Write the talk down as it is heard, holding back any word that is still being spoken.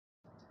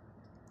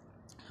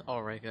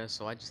Alright guys,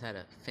 so I just had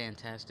a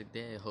fantastic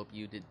day, I hope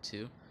you did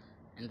too.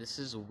 And this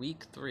is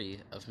week 3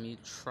 of me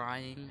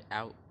trying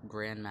out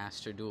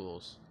Grandmaster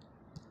duels.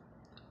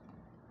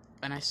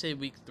 And I say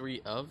week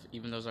 3 of,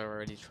 even though I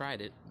already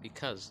tried it,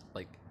 because,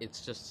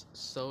 it's just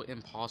so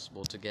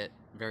impossible to get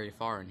very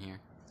far in here.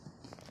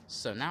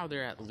 So now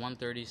they're at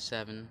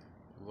 137,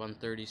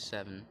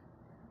 137,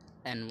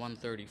 and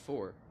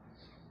 134.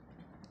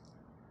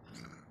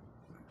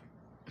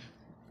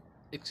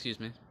 Excuse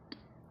me.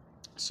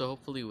 So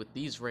hopefully with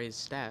these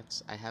raised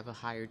stats, I have a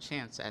higher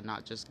chance at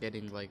not just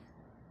getting,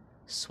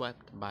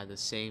 swept by the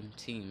same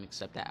team,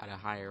 except at a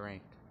higher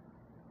rank.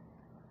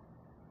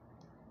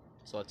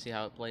 So let's see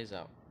how it plays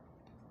out.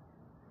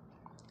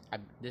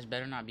 This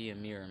better not be a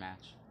mirror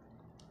match.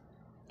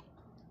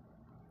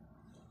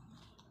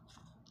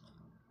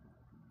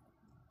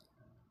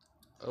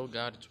 Oh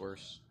god, it's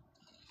worse.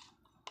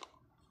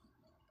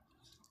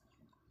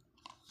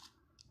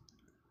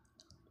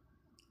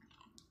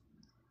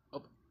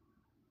 Oh,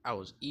 I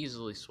was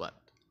easily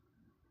swept.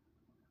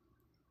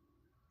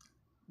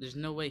 There's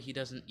no way he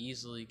doesn't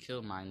easily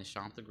kill my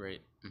Nishant the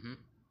Great.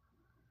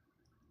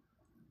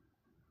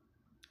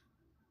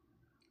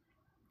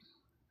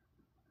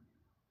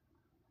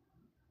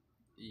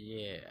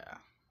 Yeah.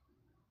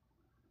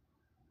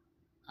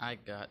 I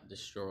got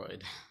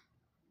destroyed.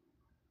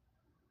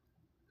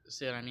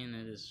 See what I mean?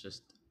 It is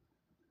just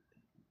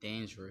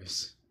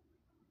dangerous.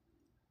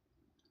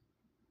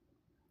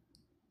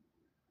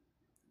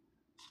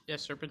 Yeah,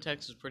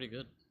 Serpentex is pretty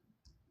good.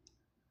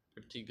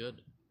 Pretty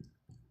good.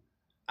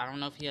 I don't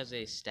know if he has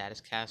a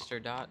status caster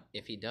dot.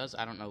 If he does,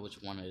 I don't know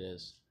which one it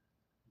is.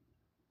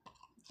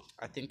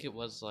 I think it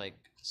was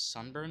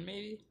Sunburn,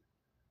 maybe?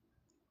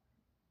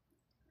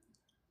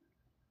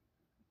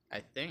 I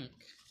think,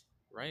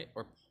 right?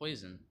 Or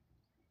Poison,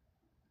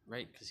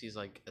 right? Because he's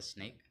like a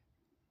snake.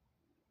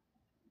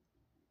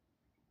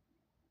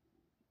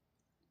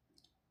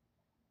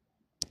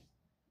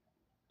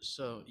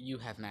 So you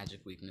have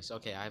magic weakness.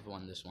 Okay, I've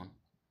won this one.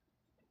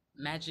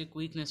 Magic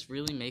weakness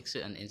really makes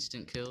it an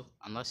instant kill,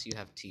 unless you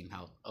have team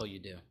health. Oh, you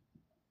do,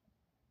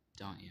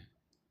 don't you?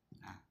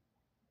 Ah.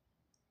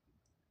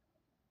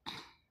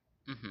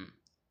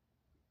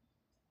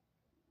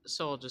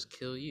 So I'll just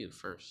kill you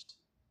first.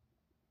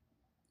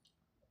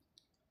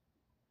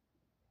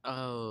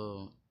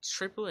 Oh,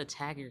 triple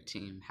attacker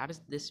team. How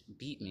does this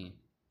beat me?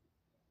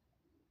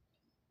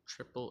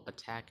 Triple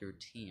attacker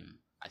team.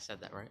 I said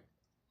that right?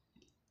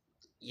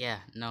 Yeah,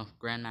 no,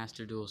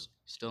 Grandmaster duels,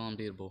 still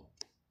unbeatable.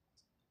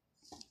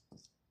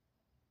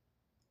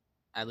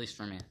 At least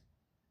for me.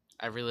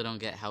 I really don't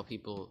get how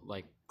people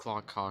like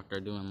Clockcock are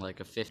doing like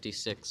a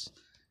 56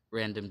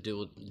 random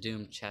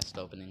Doom chest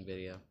opening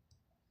video.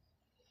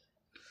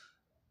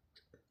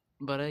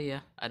 But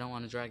yeah, I don't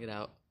want to drag it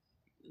out.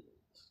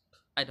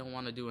 I don't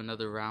want to do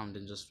another round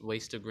and just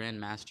waste a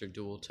Grandmaster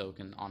duel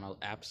token on an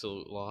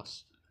absolute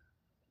loss.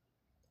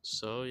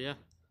 So yeah,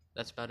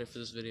 that's about it for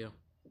this video.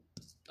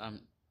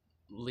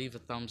 Leave a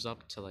thumbs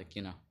up to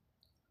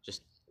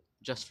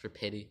just for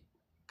pity,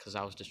 because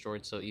I was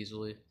destroyed so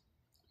easily.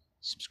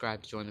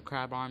 Subscribe to join the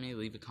Crab Army,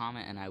 leave a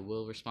comment, and I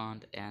will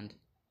respond. And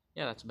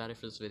yeah, that's about it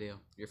for this video.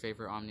 Your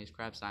favorite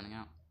Omni-Crab signing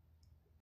out.